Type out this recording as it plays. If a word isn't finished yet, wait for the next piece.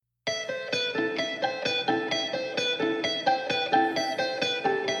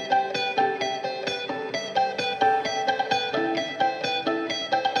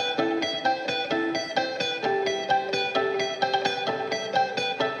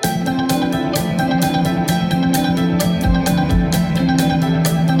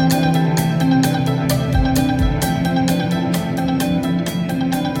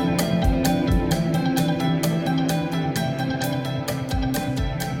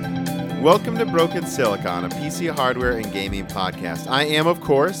Welcome to Broken Silicon, a PC hardware and gaming podcast. I am, of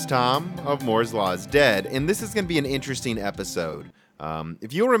course, Tom of Moore's Law is Dead, and this is going to be an interesting episode.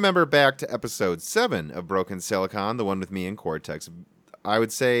 If you'll remember back to episode 7 of Broken Silicon, the one with me and Cortex, I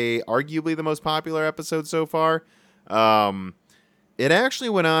would say arguably the most popular episode so far. It actually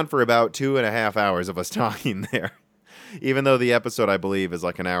went on for about 2.5 hours of us talking there, even though the episode, I believe, is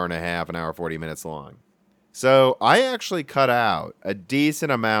like an hour and a half, an hour 40 minutes long. So I actually cut out a decent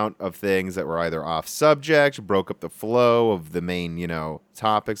amount of things that were either off subject, broke up the flow of the main,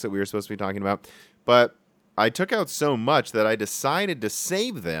 topics that we were supposed to be talking about. But I took out so much that I decided to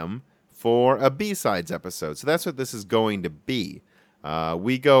save them for a B-Sides episode. So that's what this is going to be.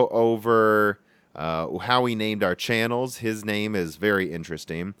 We go over how we named our channels. His name is very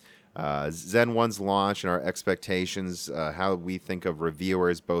interesting. Zen 1's launch and our expectations, how we think of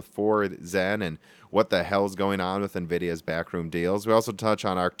reviewers both for Zen and what the hell's going on with NVIDIA's backroom deals. We also touch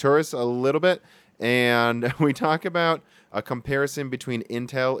on Arcturus a little bit, and we talk about a comparison between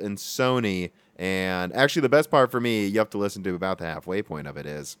Intel and Sony. And actually the best part for me, you have to listen to about the halfway point of it,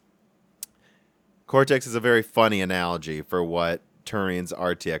 is Cortex is a very funny analogy for what Turing's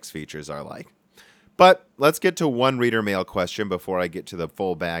RTX features are like. But let's get to one reader mail question before I get to the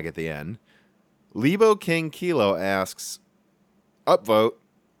full bag at the end. Lebo King Kilo asks, upvote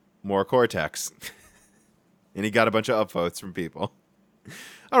more Cortex. And he got a bunch of upvotes from people.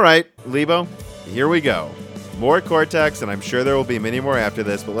 All right, Lebo, here we go. More Cortex, and I'm sure there will be many more after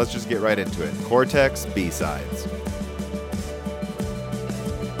this, but let's just get right into it. Cortex B-Sides.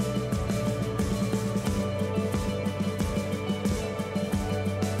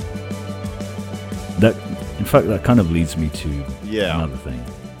 That kind of leads me to another thing,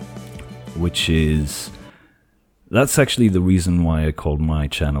 which is that's actually the reason why I called my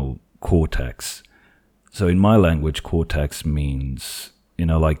channel Cortex. So in my language, Cortex means,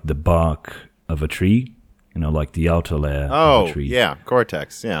 like the bark of a tree, like the outer layer of a tree. Oh, yeah,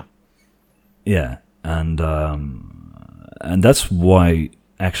 Cortex, yeah. Yeah, and that's why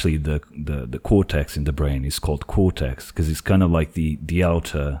actually the cortex in the brain is called cortex, because it's kind of like the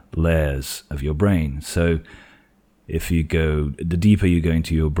outer layers of your brain. So the deeper you go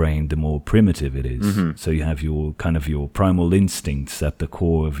into your brain, the more primitive it is. Mm-hmm. So you have your primal instincts at the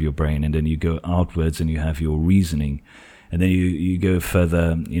core of your brain, and then you go outwards and you have your reasoning, and then you go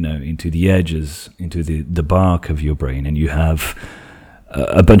further, into the edges, into the bark of your brain, and you have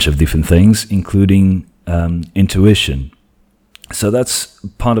a bunch of different things, including intuition. So that's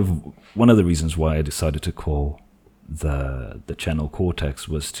one of the reasons why I decided to call the channel Cortex,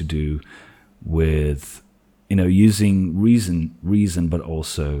 was to do with using reason, but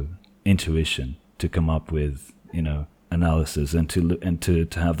also intuition to come up with analysis and to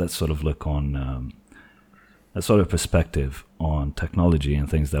have that sort of look on that sort of perspective on technology and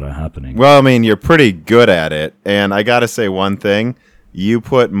things that are happening. Well, I mean, you're pretty good at it, and I gotta say one thing. You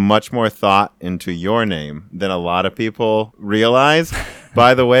put much more thought into your name than a lot of people realize.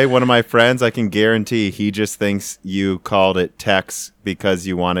 By the way, one of my friends, I can guarantee he just thinks you called it Tex because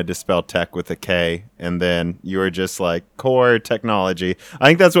you wanted to spell tech with a K, and then you were just like, core technology. I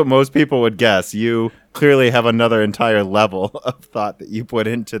think that's what most people would guess. You clearly have another entire level of thought that you put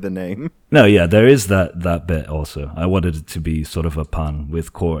into the name. No, yeah, there is that bit also. I wanted it to be sort of a pun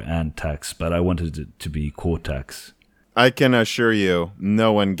with core and tex, but I wanted it to be Cortex. I can assure you,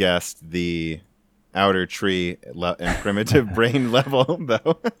 no one guessed the outer tree and primitive brain level,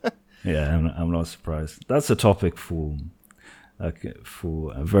 though. Yeah, I'm not surprised. That's a topic for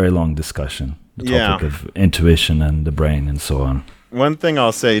a very long discussion. The topic of intuition and the brain and so on. One thing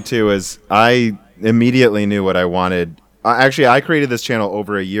I'll say, too, is I immediately knew what I wanted. Actually, I created this channel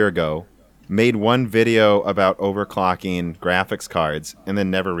over a year ago, made one video about overclocking graphics cards, and then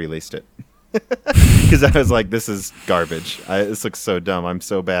never released it. Because I was like, this is garbage. This looks so dumb. I'm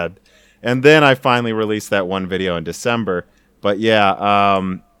so bad. And then I finally released that one video in December. But yeah,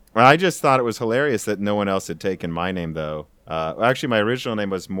 I just thought it was hilarious that no one else had taken my name, though. Actually, my original name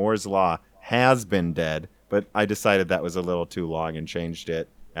was Moore's Law Has Been Dead, but I decided that was a little too long and changed it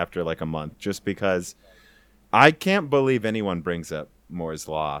after like a month, just because I can't believe anyone brings up Moore's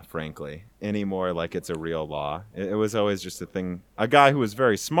Law, frankly, anymore like it's a real law. It was always just a thing. A guy who was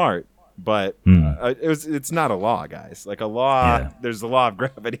very smart, but it's not a law, guys. Like a law, there's the law of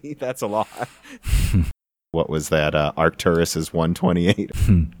gravity. That's a law. What was that? Arcturus is 128.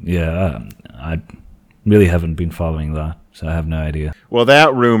 Yeah, really haven't been following that, so I have no idea. Well,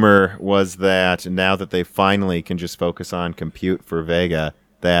 that rumor was that now that they finally can just focus on compute for Vega,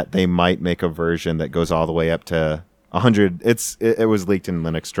 that they might make a version that goes all the way up to 100. It was leaked in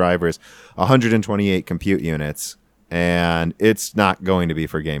Linux drivers, 128 compute units, and it's not going to be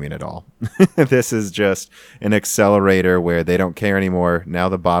for gaming at all. This is just an accelerator where they don't care anymore. Now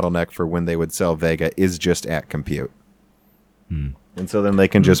the bottleneck for when they would sell Vega is just at compute. And so then they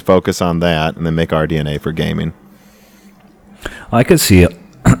can just focus on that and then make RDNA for gaming. I could see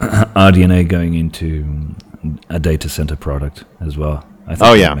RDNA going into a data center product as well. I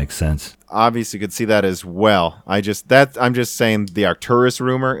think that makes sense. Obviously, you could see that as well. I'm just saying the Arcturus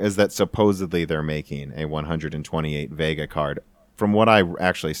rumor is that supposedly they're making a 128 Vega card. From what I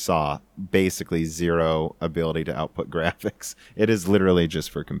actually saw, basically zero ability to output graphics. It is literally just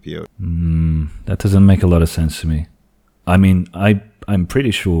for compute. That doesn't make a lot of sense to me. I mean, I'm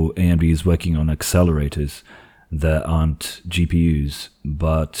pretty sure AMD is working on accelerators that aren't GPUs,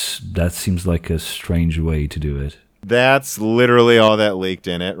 but that seems like a strange way to do it. That's literally all that leaked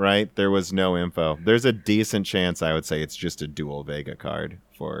in it, right? There was no info. There's a decent chance, I would say, it's just a dual Vega card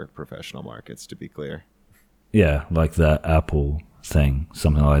for professional markets, to be clear. Yeah, like that Apple thing,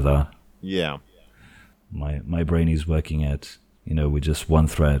 something like that. Yeah. My brain is working at, with just one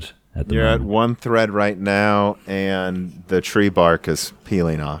thread at the You're moment. at one thread right now, and the tree bark is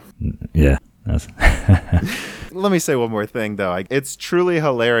peeling off. Yeah. That's Let me say one more thing, though. It's truly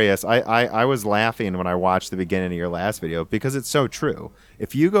hilarious. I was laughing when I watched the beginning of your last video because it's so true.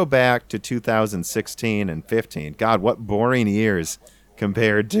 If you go back to 2016 and 15, God, what boring years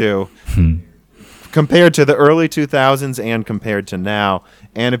compared to the early 2000s and compared to now.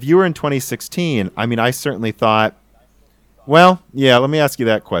 And if you were in 2016, I mean, I certainly thought, well, yeah, let me ask you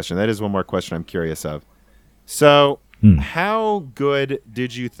that question. That is one more question I'm curious of. So, how good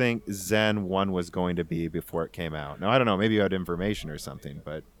did you think Zen 1 was going to be before it came out? Now, I don't know. Maybe you had information or something,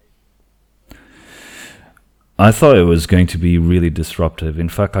 but... I thought it was going to be really disruptive. In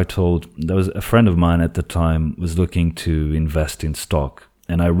fact, there was a friend of mine at the time was looking to invest in stock,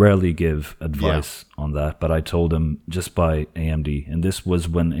 and I rarely give advice on that, but I told him just buy AMD. And this was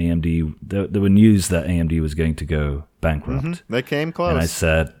when AMD, there were news that AMD was going to go bankrupt. They came close. And I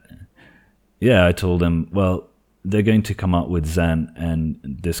said, I told him, well, they're going to come out with Zen, and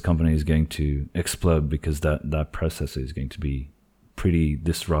this company is going to explode because that processor is going to be pretty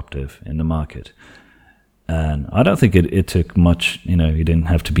disruptive in the market. And I don't think it took much. You didn't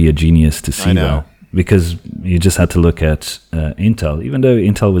have to be a genius to see that, because you just had to look at Intel. Even though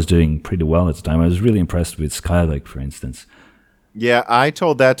Intel was doing pretty well at the time, I was really impressed with Skylake, for instance. Yeah, I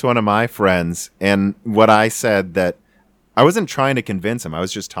told that to one of my friends, and what I said that I wasn't trying to convince him. I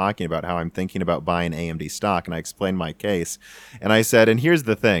was just talking about how I'm thinking about buying AMD stock, and I explained my case. And I said, and here's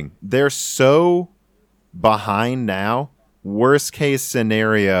the thing. They're so behind now, worst case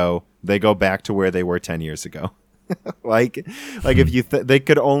scenario, they go back to where they were 10 years ago. like if they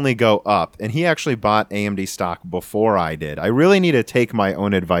could only go up. And he actually bought AMD stock before I did. I really need to take my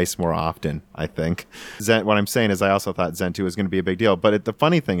own advice more often, I think. What I'm saying is I also thought Zen 2 was going to be a big deal. But the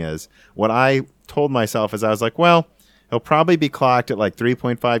funny thing is, what I told myself is I was like, well, he'll probably be clocked at like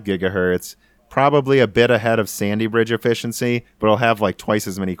 3.5 gigahertz, probably a bit ahead of Sandy Bridge efficiency, but it'll have like twice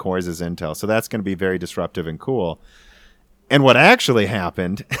as many cores as Intel. So that's going to be very disruptive and cool. And what actually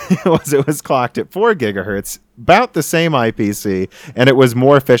happened was it was clocked at 4 gigahertz, about the same IPC, and it was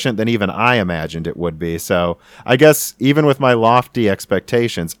more efficient than even I imagined it would be. So I guess even with my lofty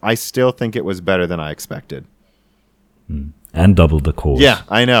expectations, I still think it was better than I expected. And doubled the cores. Yeah,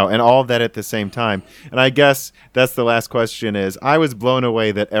 I know. And all of that at the same time. And I guess that's the last question is, I was blown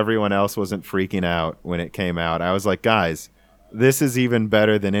away that everyone else wasn't freaking out when it came out. I was like, guys, this is even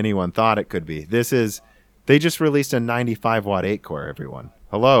better than anyone thought it could be. They just released a 95 watt 8 core, everyone.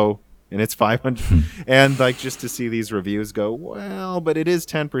 Hello. And it's 500. And like just to see these reviews go, well, but it is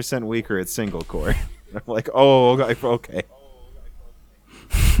 10% weaker at single core. I'm like, oh, okay.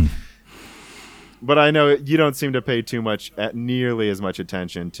 But I know you don't seem to pay nearly as much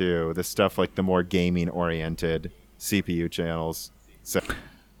attention to the stuff like the more gaming-oriented CPU channels. So.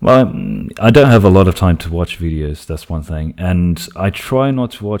 Well, I don't have a lot of time to watch videos, that's one thing. And I try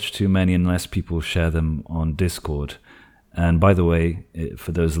not to watch too many unless people share them on Discord. And by the way,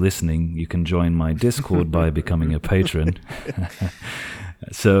 for those listening, you can join my Discord by becoming a patron.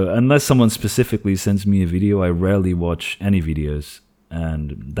 So unless someone specifically sends me a video, I rarely watch any videos.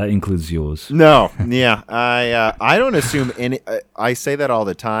 And that includes yours. No, yeah. I don't assume any... I say that all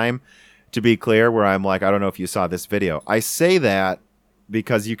the time, to be clear, where I'm like, I don't know if you saw this video. I say that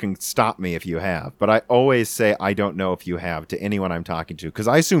because you can stop me if you have. But I always say I don't know if you have to anyone I'm talking to, because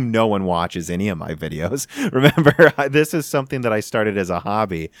I assume no one watches any of my videos. Remember, this is something that I started as a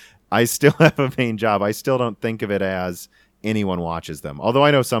hobby. I still have a main job. I still don't think of it as anyone watches them, although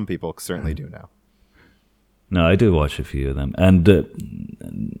I know some people certainly do now. No, I do watch a few of them, and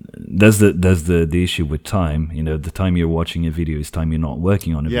there's the issue with time. You know, the time you're watching a video is time you're not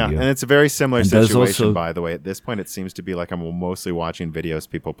working on a video. Yeah, and it's a very similar And there's situation, also- by the way. At this point, it seems to be like I'm mostly watching videos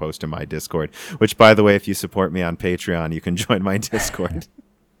people post in my Discord, which, by the way, if you support me on Patreon, you can join my Discord.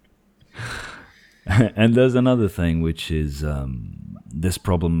 And there's another thing, which is this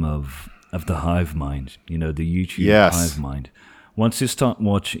problem of the hive mind. You know, the YouTube Yes. hive mind. Once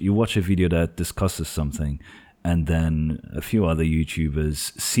you watch a video that discusses something, and then a few other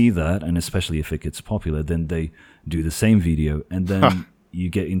YouTubers see that, and especially if it gets popular, then they do the same video, and then you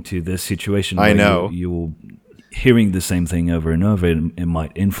get into this situation I where know. you're hearing the same thing over and over, and it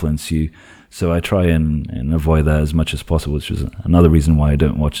might influence you. So I try and avoid that as much as possible, which is another reason why I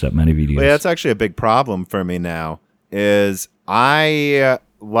don't watch that many videos. Well, yeah, that's actually a big problem for me now. Is I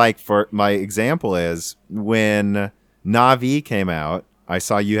like, for my example is when Navi came out, I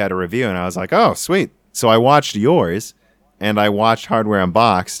saw you had a review, and I was like, oh, sweet. So I watched yours, and I watched Hardware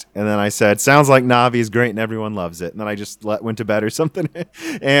Unboxed, and then I said, sounds like Navi's great and everyone loves it. And then I just went to bed or something.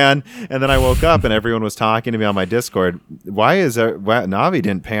 and then I woke up and everyone was talking to me on my Discord. Why Navi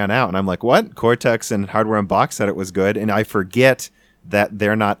didn't pan out? And I'm like, what? Cortex and Hardware Unboxed said it was good. And I forget that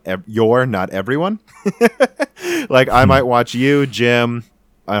they're you're not everyone. Like I might watch you, Jim,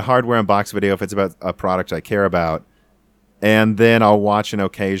 a Hardware Unboxed video if it's about a product I care about. And then I'll watch an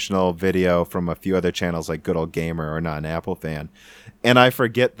occasional video from a few other channels like Good Old Gamer or Not an Apple Fan. And I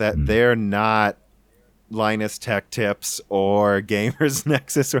forget that they're not Linus Tech Tips or Gamers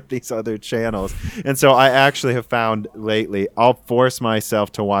Nexus or these other channels. And so I actually have found lately, I'll force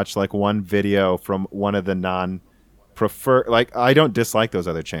myself to watch like one video from one of the like I don't dislike those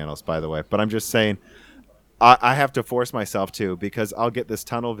other channels, by the way, but I'm just saying I have to force myself to, because I'll get this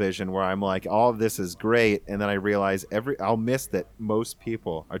tunnel vision where I'm like, all of this is great, and then I realize I'll miss that most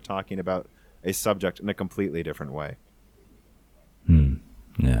people are talking about a subject in a completely different way.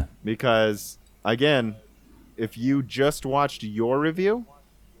 Yeah. Because again, if you just watched your review,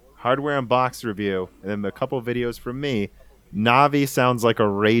 Hardware Unboxed review, and then a couple videos from me, Navi sounds like a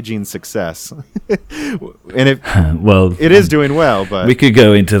raging success. And Well, it is doing well, but we could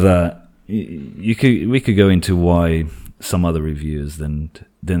go into that. We could go into why some other reviewers didn't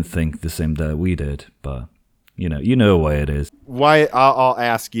think the same that we did, but you know why it is. why? I'll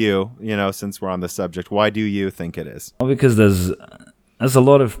ask you. Since we're on the subject, why do you think it is? Well, because there's a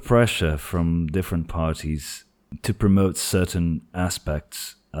lot of pressure from different parties to promote certain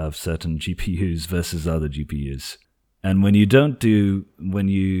aspects of certain GPUs versus other GPUs. And when you don't do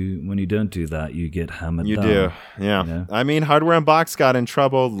that, you get hammered You down. do, yeah. Yeah. I mean, Hardware Unboxed got in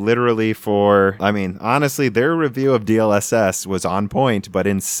trouble literally for. I mean, honestly, their review of DLSS was on point, but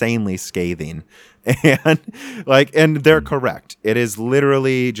insanely scathing. And they're correct. It is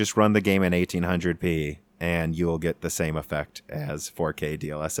literally just run the game in 1800p, and you will get the same effect as 4K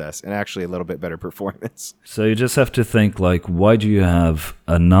DLSS, and actually a little bit better performance. So you just have to think, like, why do you have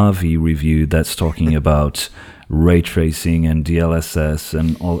a Navi review that's talking about ray tracing and DLSS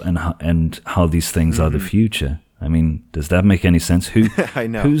and how these things are the future? I mean, does that make any sense? I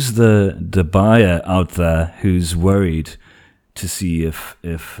know. Who's the buyer out there who's worried to see if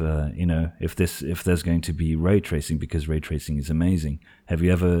there's going to be ray tracing, because ray tracing is amazing? Have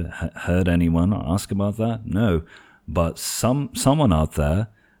you ever heard anyone ask about that? No, but someone out there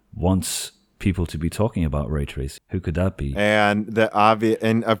wants people to be talking about ray tracing. Who could that be? And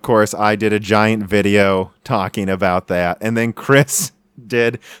and of course, I did a giant video talking about that, and then Chris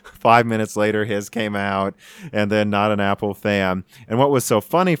did 5 minutes later. His came out, and then Not an Apple Fan. And what was so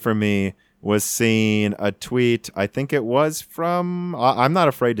funny for me was seeing a tweet. I think it was from. I'm not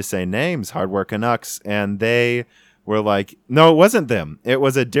afraid to say names. Hardware Canucks, and they were like, no, it wasn't them. It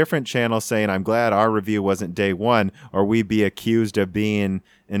was a different channel saying, I'm glad our review wasn't day one, or we'd be accused of being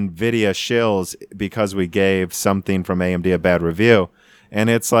NVIDIA shills because we gave something from AMD a bad review. And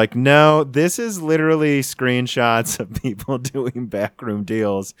it's like, no, this is literally screenshots of people doing backroom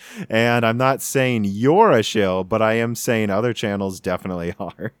deals. And I'm not saying you're a shill, but I am saying other channels definitely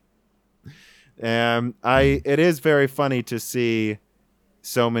are. And it is very funny to see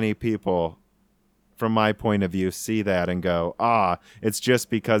so many people from my point of view, see that and go, it's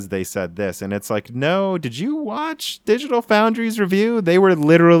just because they said this. And it's like, no, did you watch Digital Foundry's review? They were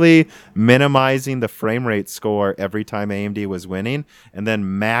literally minimizing the frame rate score every time AMD was winning and then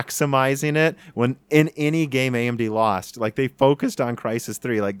maximizing it when in any game AMD lost. Like, they focused on Crysis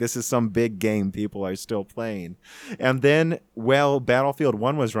 3. Like, this is some big game people are still playing. And then, Battlefield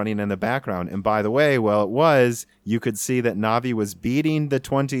 1 was running in the background. And by the way, it was, you could see that Navi was beating the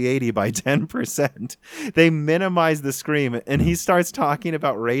 2080 by 10%. They minimize the screen, and he starts talking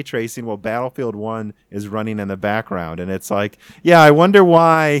about ray tracing while Battlefield 1 is running in the background. And it's like, yeah, I wonder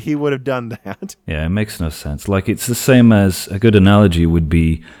why he would have done that. Yeah, it makes no sense. Like, it's the same as, a good analogy would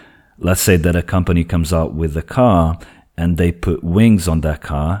be, let's say that a company comes out with a car and they put wings on that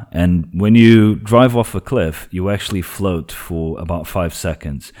car, and when you drive off a cliff, you actually float for about 5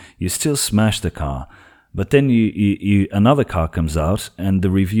 seconds. You still smash the car. But then another car comes out and the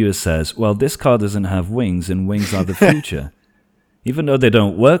reviewer says, well, this car doesn't have wings and wings are the future. Even though they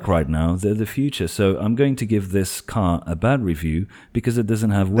don't work right now, they're the future. So I'm going to give this car a bad review because it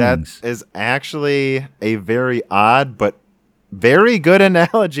doesn't have wings. That is actually a very odd but very good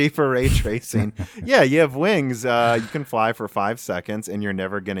analogy for ray tracing. Yeah, you have wings. You can fly for 5 seconds and you're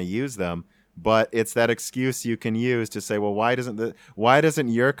never going to use them. But it's that excuse you can use to say, well, why doesn't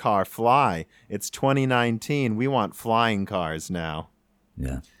your car fly? It's 2019. We want flying cars now.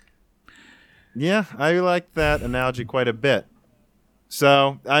 Yeah. Yeah, I like that analogy quite a bit.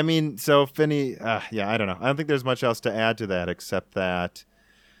 So, Finney, I don't know. I don't think there's much else to add to that except that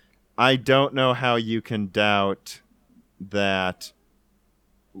I don't know how you can doubt that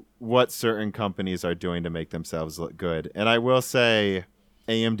what certain companies are doing to make themselves look good. And I will say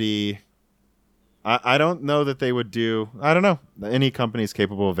AMD... I don't know that they would do... I don't know. Any company's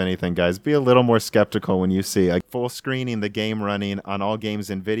capable of anything, guys. Be a little more skeptical when you see full screening the game running on all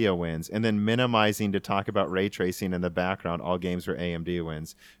games and video wins, and then minimizing to talk about ray tracing in the background all games where AMD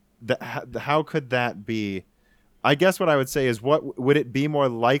wins. How could that be? I guess what I would say is, what would it be more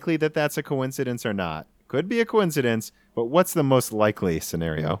likely that that's a coincidence or not? Could be a coincidence, but what's the most likely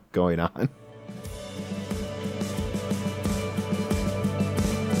scenario going on?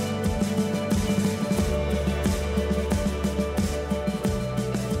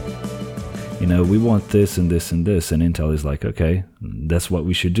 We want this and this and this, and Intel is like, okay, that's what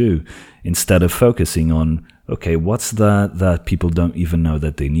we should do, instead of focusing on, okay, what's that people don't even know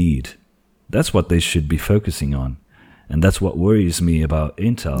that they need. That's what they should be focusing on, and that's what worries me about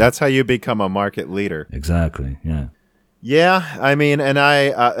Intel. That's how you become a market leader. Exactly, yeah. Yeah, and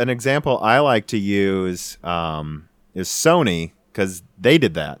an example I like to use is Sony, because they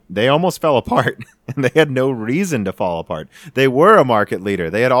did that. They almost fell apart, and they had no reason to fall apart. They were a market leader.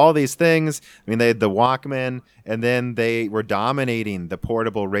 They had all these things. They had the Walkman, and then they were dominating the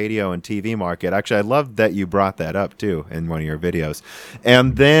portable radio and TV market. Actually, I love that you brought that up, too, in one of your videos.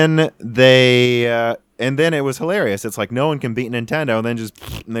 And then it was hilarious. It's like no one can beat Nintendo, and then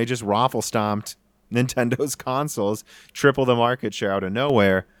they just raffle-stomped Nintendo's consoles, triple the market share out of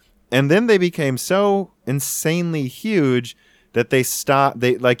nowhere. And then they became so insanely huge that they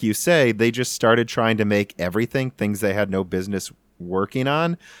like you say, they just started trying to make everything things they had no business working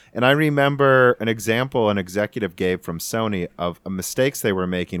on. And I remember an example an executive gave from Sony of mistakes they were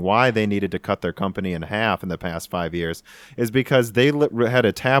making, why they needed to cut their company in half in the past 5 years, is because they had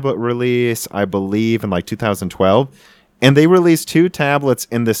a tablet release, I believe, in 2012, and they released 2 tablets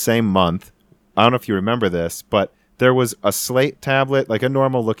in the same month. I don't know if you remember this, but there was a slate tablet, like a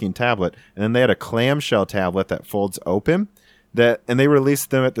normal looking tablet, and then they had a clamshell tablet that folds open. And they released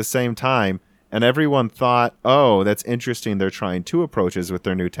them at the same time, and everyone thought, oh, that's interesting, they're trying 2 approaches with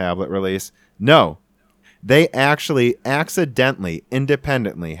their new tablet release. No. They actually accidentally,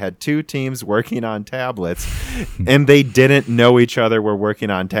 independently, had 2 teams working on tablets, and they didn't know each other were working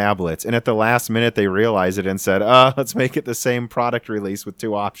on tablets. And at the last minute, they realized it and said, let's make it the same product release with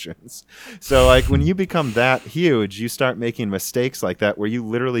 2 options. So, when you become that huge, you start making mistakes like that where you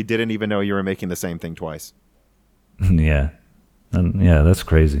literally didn't even know you were making the same thing twice. Yeah. And yeah, that's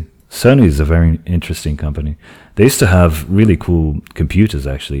crazy. Sony is a very interesting company. They used to have really cool computers,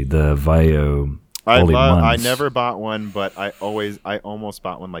 actually. The Vaio all-in-ones. I never bought one, but I almost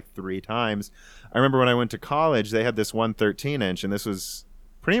bought one 3 times. I remember when I went to college, they had this 113-inch, and this was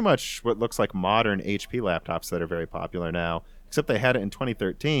pretty much what looks like modern HP laptops that are very popular now, except they had it in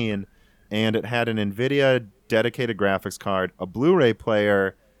 2013, and it had an NVIDIA dedicated graphics card, a Blu-ray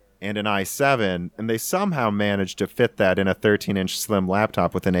player, and an i7, and they somehow managed to fit that in a 13-inch slim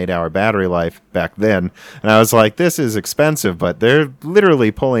laptop with an 8-hour battery life back then. And I was like, this is expensive, but they're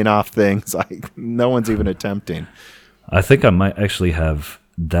literally pulling off things like no one's even attempting. I think I might actually have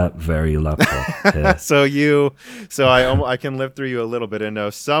that very laptop. Yeah. I can live through you a little bit and know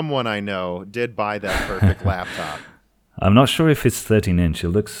someone I know did buy that perfect laptop. I'm not sure if it's 13-inch. It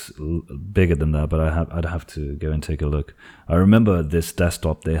looks bigger than that, but I'd have to go and take a look. I remember this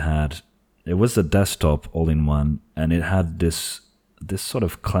desktop they had. It was a desktop all-in-one, and it had this sort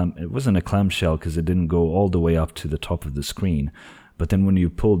of clam. It wasn't a clamshell because it didn't go all the way up to the top of the screen. But then when you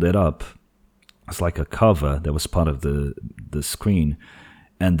pulled it up, it's like a cover that was part of the screen,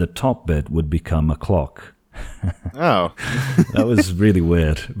 and the top bit would become a clock. Oh. That was really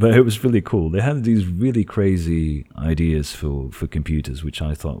weird, but it was really cool. They had these really crazy ideas for computers, which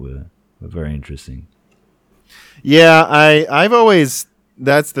I thought were very interesting. Yeah, I've always,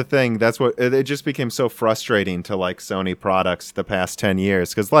 that's the thing. That's what, it just became so frustrating to like Sony products the past 10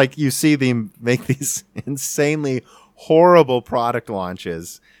 years. Because like you see them make these insanely horrible product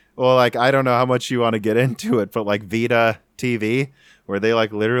launches. Well, like, I don't know how much you want to get into it, but like Vita TV, where they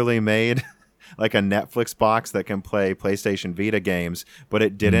like literally made like a Netflix box that can play PlayStation Vita games, but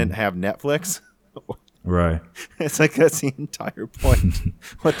it didn't have Netflix. Right. It's like, that's the entire point.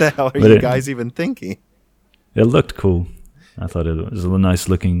 What the hell are you guys even thinking? It looked cool. I thought it was a nice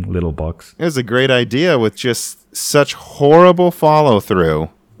looking little box. It was a great idea with just such horrible follow through.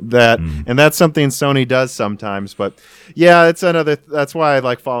 And that's something Sony does sometimes, but yeah, that's why I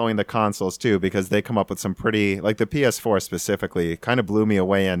like following the consoles too, because they come up with some pretty, like the PS4 specifically kind of blew me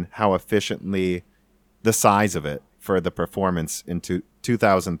away in how efficiently the size of it for the performance into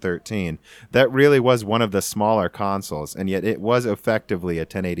 2013. That really was one of the smaller consoles, and yet it was effectively a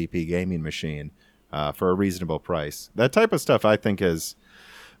 1080p gaming machine for a reasonable price. That type of stuff I think is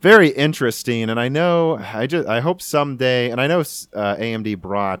very interesting, and I hope someday, and I know AMD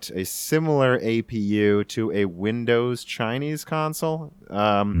brought a similar APU to a Windows Chinese console,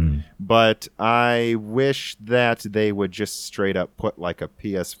 but I wish that they would just straight up put like a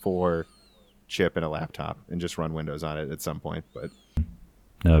PS4 chip in a laptop and just run Windows on it at some point. But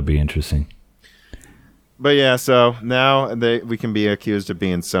that would be interesting. But yeah, so now we can be accused of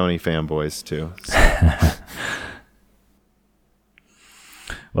being Sony fanboys too. So.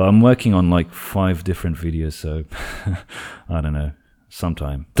 Well, I'm working on like 5 different videos, so I don't know.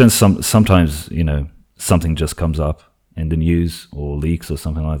 Sometimes, you know, something just comes up in the news or leaks or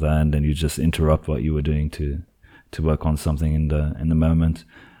something like that, and then you just interrupt what you were doing to work on something in the moment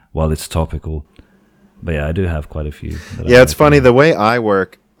while it's topical. But yeah, I do have quite a few. Yeah, it's funny the way I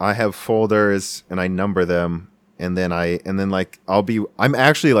work. I have folders and I number them, and then I'm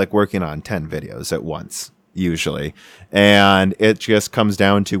actually like working on 10 videos at once. Usually, and it just comes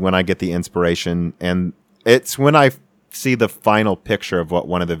down to when I get the inspiration, and it's when I see the final picture of what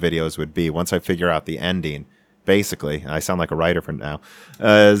one of the videos would be. Once I figure out the ending, basically, I sound like a writer for now,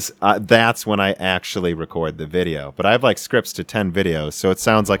 that's when I actually record the video. But I have like scripts to 10 videos, so it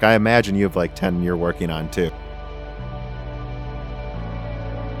sounds like, I imagine you have like 10 you're working on too.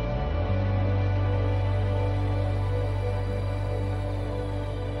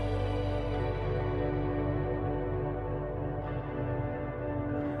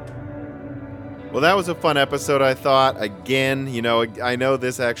 Well, that was a fun episode, I thought. Again, you know, I know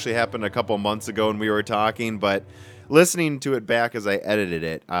this actually happened a couple months ago when we were talking, but listening to it back as I edited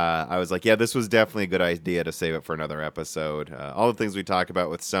it, I was like, yeah, this was definitely a good idea to save it for another episode. All the things we talk about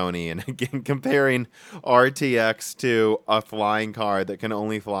with Sony, and again, comparing RTX to a flying car that can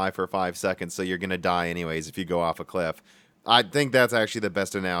only fly for 5 seconds, so you're going to die anyways if you go off a cliff. I think that's actually the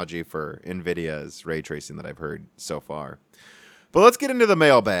best analogy for NVIDIA's ray tracing that I've heard so far. But let's get into the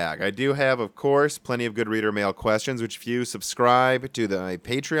mailbag. I do have, of course, plenty of good reader mail questions, which if you subscribe to my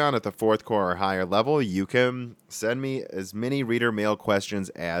Patreon at the 4th core or higher level, you can send me as many reader mail questions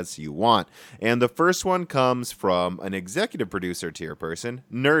as you want. And the first one comes from an executive producer tier person,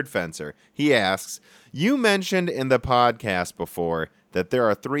 Nerd Fencer. He asks, you mentioned in the podcast before that there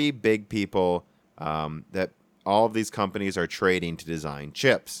are 3 big people that all of these companies are trading to design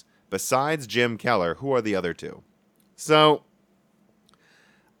chips. Besides Jim Keller, who are the other 2? So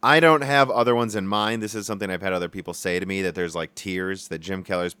I don't have other ones in mind. This is something I've had other people say to me, that there's like tiers, that Jim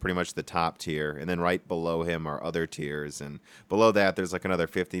Keller is pretty much the top tier, and then right below him are other tiers, and below that there's like another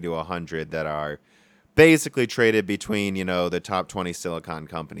 50 to 100 that are basically traded between, you know, the top 20 silicon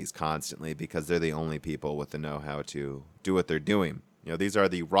companies constantly, because they're the only people with the know-how to do what they're doing. You know, these are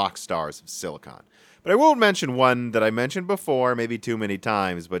the rock stars of silicon. But I will mention one that I mentioned before, maybe too many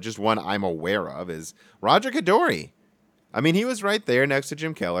times, but just one I'm aware of, is Roger Kadori. I mean, he was right there next to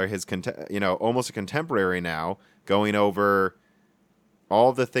Jim Keller, his almost a contemporary now, going over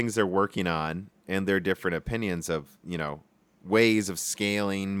all the things they're working on and their different opinions of, you know, ways of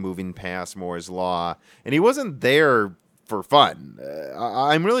scaling, moving past Moore's Law. And he wasn't there for fun.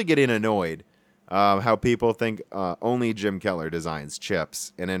 I'm really getting annoyed how people think only Jim Keller designs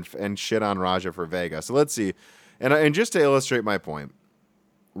chips and shit on Raja for Vega. So let's see. And just to illustrate my point,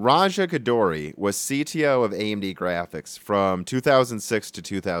 Raja Koduri was CTO of AMD Graphics from 2006 to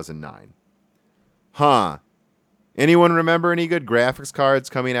 2009. Huh. Anyone remember any good graphics cards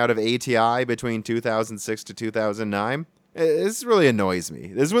coming out of ATI between 2006 to 2009? This really annoys me.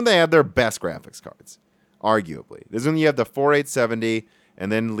 This is when they had their best graphics cards, arguably. This is when you have the 4870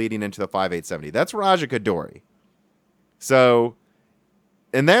 and then leading into the 5870. That's Raja Koduri. So,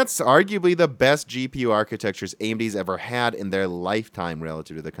 and that's arguably the best GPU architectures AMD's ever had in their lifetime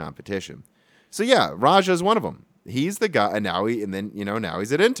relative to the competition. So yeah, Raja is one of them. He's the guy, and now he's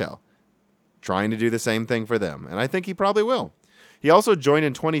at Intel, trying to do the same thing for them. And I think he probably will. He also joined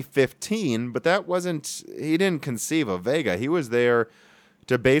in 2015, but he didn't conceive of Vega. He was there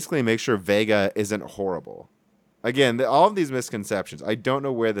to basically make sure Vega isn't horrible. Again, all of these misconceptions, I don't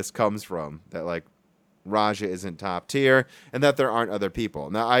know where this comes from, that like Raja isn't top tier and that there aren't other people.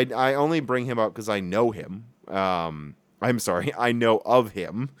 Now, I only bring him up because I know him. I'm sorry, I know of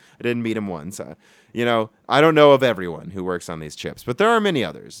him. I didn't meet him once. I don't know of everyone who works on these chips, but there are many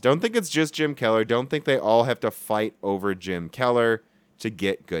others. Don't think it's just Jim Keller. Don't think they all have to fight over Jim Keller to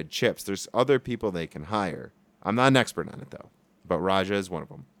get good chips. There's other people they can hire. I'm not an expert on it, though, but Raja is one of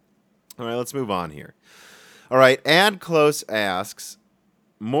them. All right, let's move on here. All right, Ad Close asks,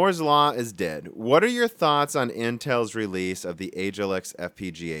 Moore's Law is dead. What are your thoughts on Intel's release of the Agilex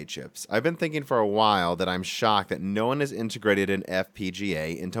FPGA chips? I've been thinking for a while that I'm shocked that no one has integrated an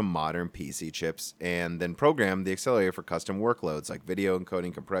FPGA into modern PC chips and then programmed the accelerator for custom workloads like video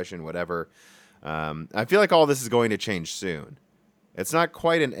encoding, compression, whatever. I feel like all this is going to change soon. It's not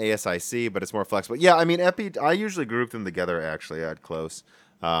quite an ASIC, but it's more flexible. Yeah, I mean, I usually group them together, actually, at close.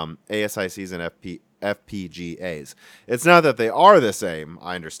 ASICs and FPGAs. It's not that they are the same.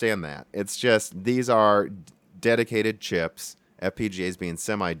 I understand that. It's just these are dedicated chips, FPGAs being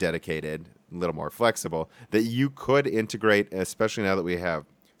semi-dedicated, a little more flexible, that you could integrate, especially now that we have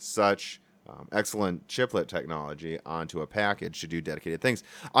such excellent chiplet technology onto a package to do dedicated things.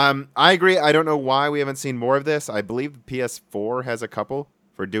 I agree. I don't know why we haven't seen more of this. I believe the PS4 has a couple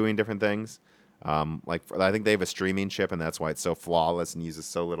for doing different things. I think they have a streaming chip, and that's why it's so flawless and uses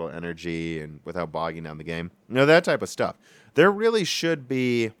so little energy and without bogging down the game. That type of stuff. There really should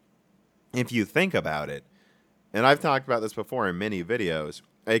be, if you think about it, and I've talked about this before in many videos,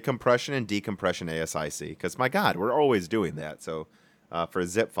 a compression and decompression ASIC. Because, my God, we're always doing that. So, for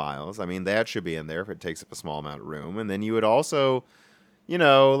zip files, I mean, that should be in there if it takes up a small amount of room. And then you would also...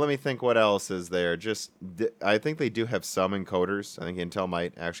 let me think what else is there. I think they do have some encoders. I think Intel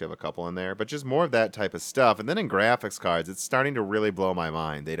might actually have a couple in there, but just more of that type of stuff. And then in graphics cards, it's starting to really blow my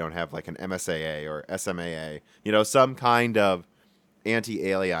mind. They don't have like an MSAA or SMAA, some kind of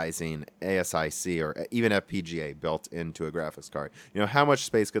anti-aliasing ASIC or even FPGA built into a graphics card. How much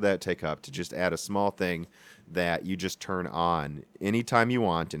space could that take up to just add a small thing that you just turn on anytime you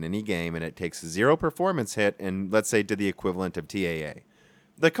want in any game, and it takes 0 performance hit and let's say did the equivalent of TAA.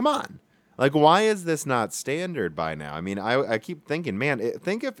 Like, come on. Like, why is this not standard by now? I mean, I keep thinking, man,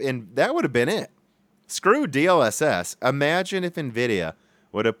 that would have been it. Screw DLSS. Imagine if NVIDIA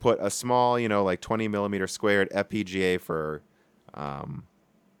would have put a small, like 20 millimeter squared FPGA for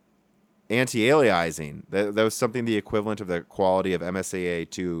anti-aliasing. That was something the equivalent of the quality of MSAA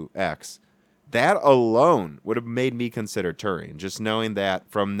 2X. That alone would have made me consider Turing. Just knowing that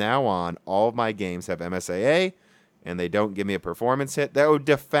from now on, all of my games have MSAA, and they don't give me a performance hit, that would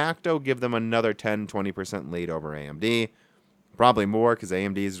de facto give them another 10-20% lead over AMD. Probably more, because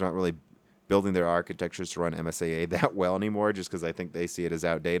AMD is not really building their architectures to run MSAA that well anymore, just because I think they see it as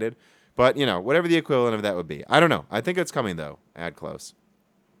outdated. But, whatever the equivalent of that would be. I don't know. I think it's coming, though. Ad close.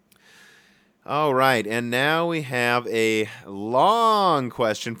 All right, and now we have a long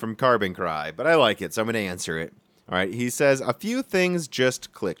question from Carbon Cry, but I like it, so I'm going to answer it. All right, he says, a few things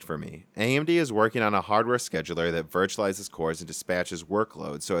just clicked for me. AMD is working on a hardware scheduler that virtualizes cores and dispatches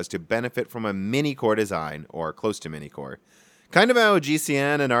workloads so as to benefit from a mini-core design, or close to mini-core. Kind of how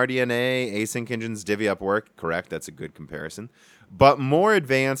GCN and RDNA, async engines divvy up work, correct, that's a good comparison, but more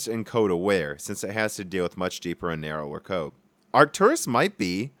advanced and code-aware, since it has to deal with much deeper and narrower code. Arcturus might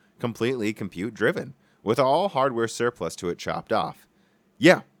be completely compute-driven, with all hardware surplus to it chopped off.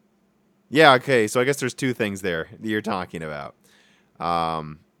 Yeah, okay, so I guess there's two things there that you're talking about.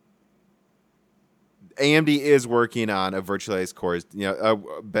 AMD is working on a virtualized cores, a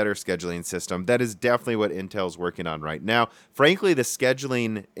better scheduling system. That is definitely what Intel's working on right now. Frankly, the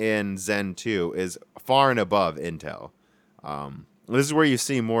scheduling in Zen 2 is far and above Intel. This is where you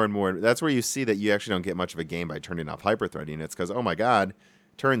see more and more. That's where you see that you actually don't get much of a game by turning off hyperthreading. It's because, oh my God,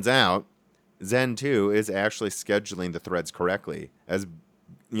 turns out Zen 2 is actually scheduling the threads correctly, as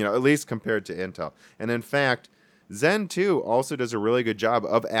at least compared to Intel. And in fact, Zen 2 also does a really good job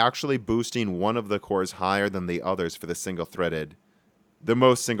of actually boosting one of the cores higher than the others for the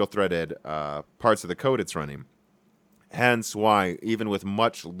most single-threaded parts of the code it's running. Hence why, even with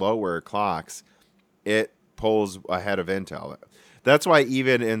much lower clocks, it pulls ahead of Intel. That's why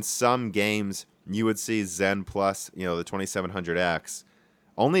even in some games, you would see Zen Plus, the 2700X,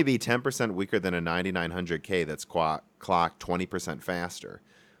 only be 10% weaker than a 9900K that's clocked 20% faster.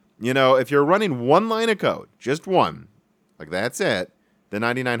 If you're running one line of code, just one, like that's it, the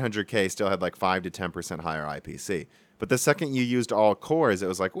 9900K still had like 5 to 10% higher IPC. But the second you used all cores, it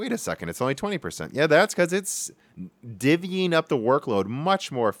was like, wait a second, it's only 20%. Yeah, that's because it's divvying up the workload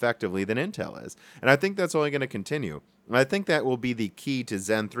much more effectively than Intel is. And I think that's only going to continue. And I think that will be the key to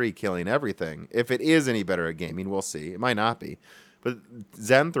Zen 3 killing everything. If it is any better at gaming, we'll see. It might not be. But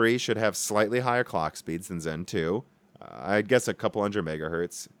Zen 3 should have slightly higher clock speeds than Zen 2. I'd guess a couple hundred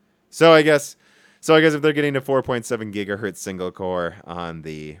megahertz. So I guess if they're getting to 4.7 gigahertz single core on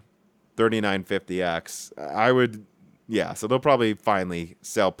the 3950X, so they'll probably finally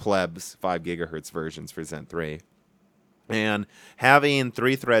sell plebs 5 gigahertz versions for Zen 3. And having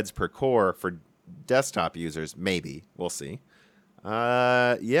 3 threads per core for desktop users, maybe. We'll see.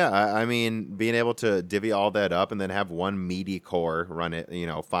 I mean, being able to divvy all that up and then have one meaty core run it,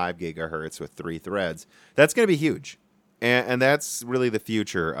 5 gigahertz with 3 threads, that's going to be huge. And that's really the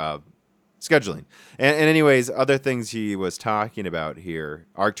future of scheduling. And anyways, other things he was talking about here,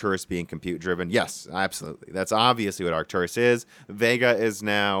 Arcturus being compute driven. Yes, absolutely. That's obviously what Arcturus is. Vega is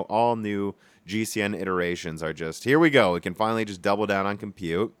now all new. GCN iterations are just, here we go. We can finally just double down on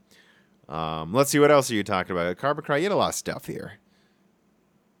compute. Let's see, what else are you talking about? Carbon Cry, you had a lot of stuff here.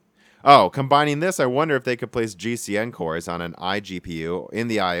 Oh, combining this, I wonder if they could place GCN cores on an iGPU in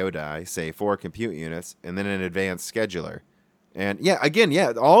the I/O die, say 4 compute units, and then an advanced scheduler. And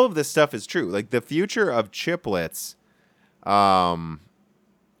all of this stuff is true. Like the future of chiplets. And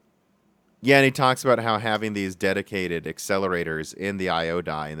he talks about how having these dedicated accelerators in the I/O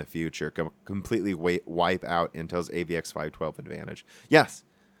die in the future can completely wipe out Intel's AVX 512 advantage. Yes.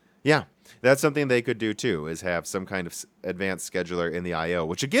 Yeah, that's something they could do too, is have some kind of advanced scheduler in the I/O,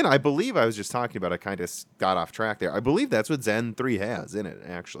 which again, I believe I was just talking about. I kind of got off track there. I believe that's what Zen 3 has in it,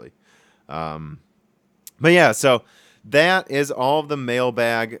 actually. So that is all of the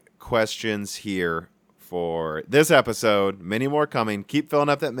mailbag questions here for this episode. Many more coming. Keep filling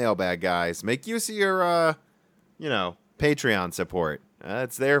up that mailbag, guys. Make use of your, Patreon support.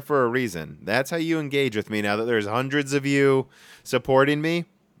 It's there for a reason. That's how you engage with me now that there's hundreds of you supporting me.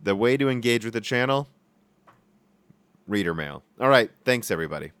 The way to engage with the channel, reader mail. All right, thanks,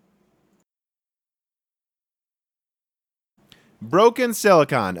 everybody. Broken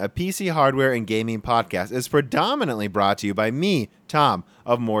Silicon, a PC hardware and gaming podcast, is predominantly brought to you by me, Tom,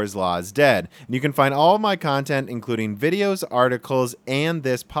 of Moore's Law is Dead. And you can find all of my content, including videos, articles, and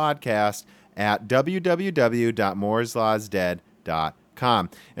this podcast at www.mooreslawsdead.com.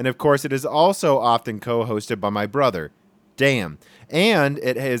 And of course, it is also often co-hosted by my brother, Dan. And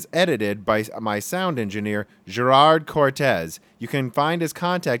it is edited by my sound engineer, Gerard Cortez. You can find his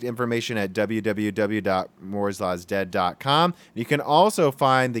contact information at www.mooreslawsdead.com. You can also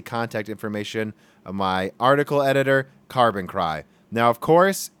find the contact information of my article editor, Carbon Cry. Now, of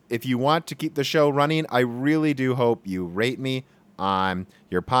course, if you want to keep the show running, I really do hope you rate me on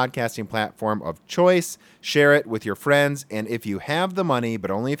your podcasting platform of choice. Share it with your friends. And if you have the money,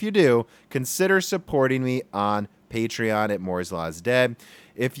 but only if you do, consider supporting me on Patreon at Moore's Law is Dead.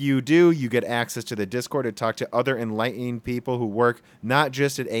 If you do, you get access to the Discord to talk to other enlightening people who work not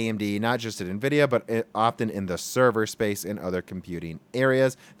just at AMD, not just at NVIDIA, but often in the server space and other computing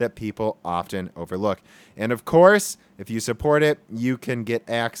areas that people often overlook. And of course, if you support it, you can get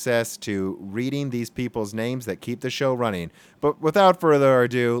access to reading these people's names that keep the show running. But without further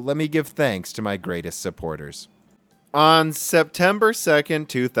ado, let me give thanks to my greatest supporters. On September 2nd,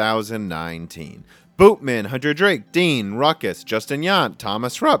 2019, Bootman, Hunter Drake, Dean, Ruckus, Justin Yant,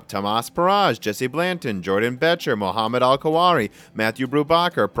 Thomas Rupp, Tomas Paraj, Jesse Blanton, Jordan Betcher, Mohammed Al-Kawari, Matthew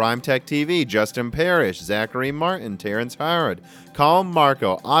Brubacher, Prime Tech TV, Justin Parrish, Zachary Martin, Terrence Howard, Colin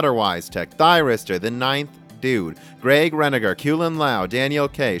Marco, Otterwise Tech, Thyrister, The Ninth Dude, Greg Reniger, Kulin Lau, Daniel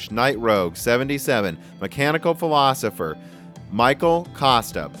Cage, Night Rogue, 77, Mechanical Philosopher, Michael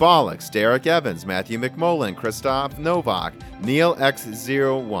Costa, Bollocks, Derek Evans, Matthew McMullen, Christoph Novak, Neil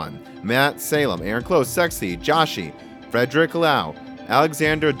X01, Matt Salem, Aaron Close, Sexy, Joshi, Frederick Lau,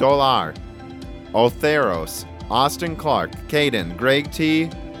 Alexander Dolar, Otheros, Austin Clark, Caden, Greg T,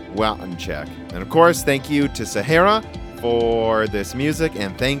 Waltoncheck. And of course, thank you to Sahara for this music,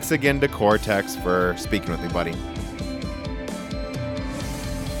 and thanks again to Cortex for speaking with me, buddy.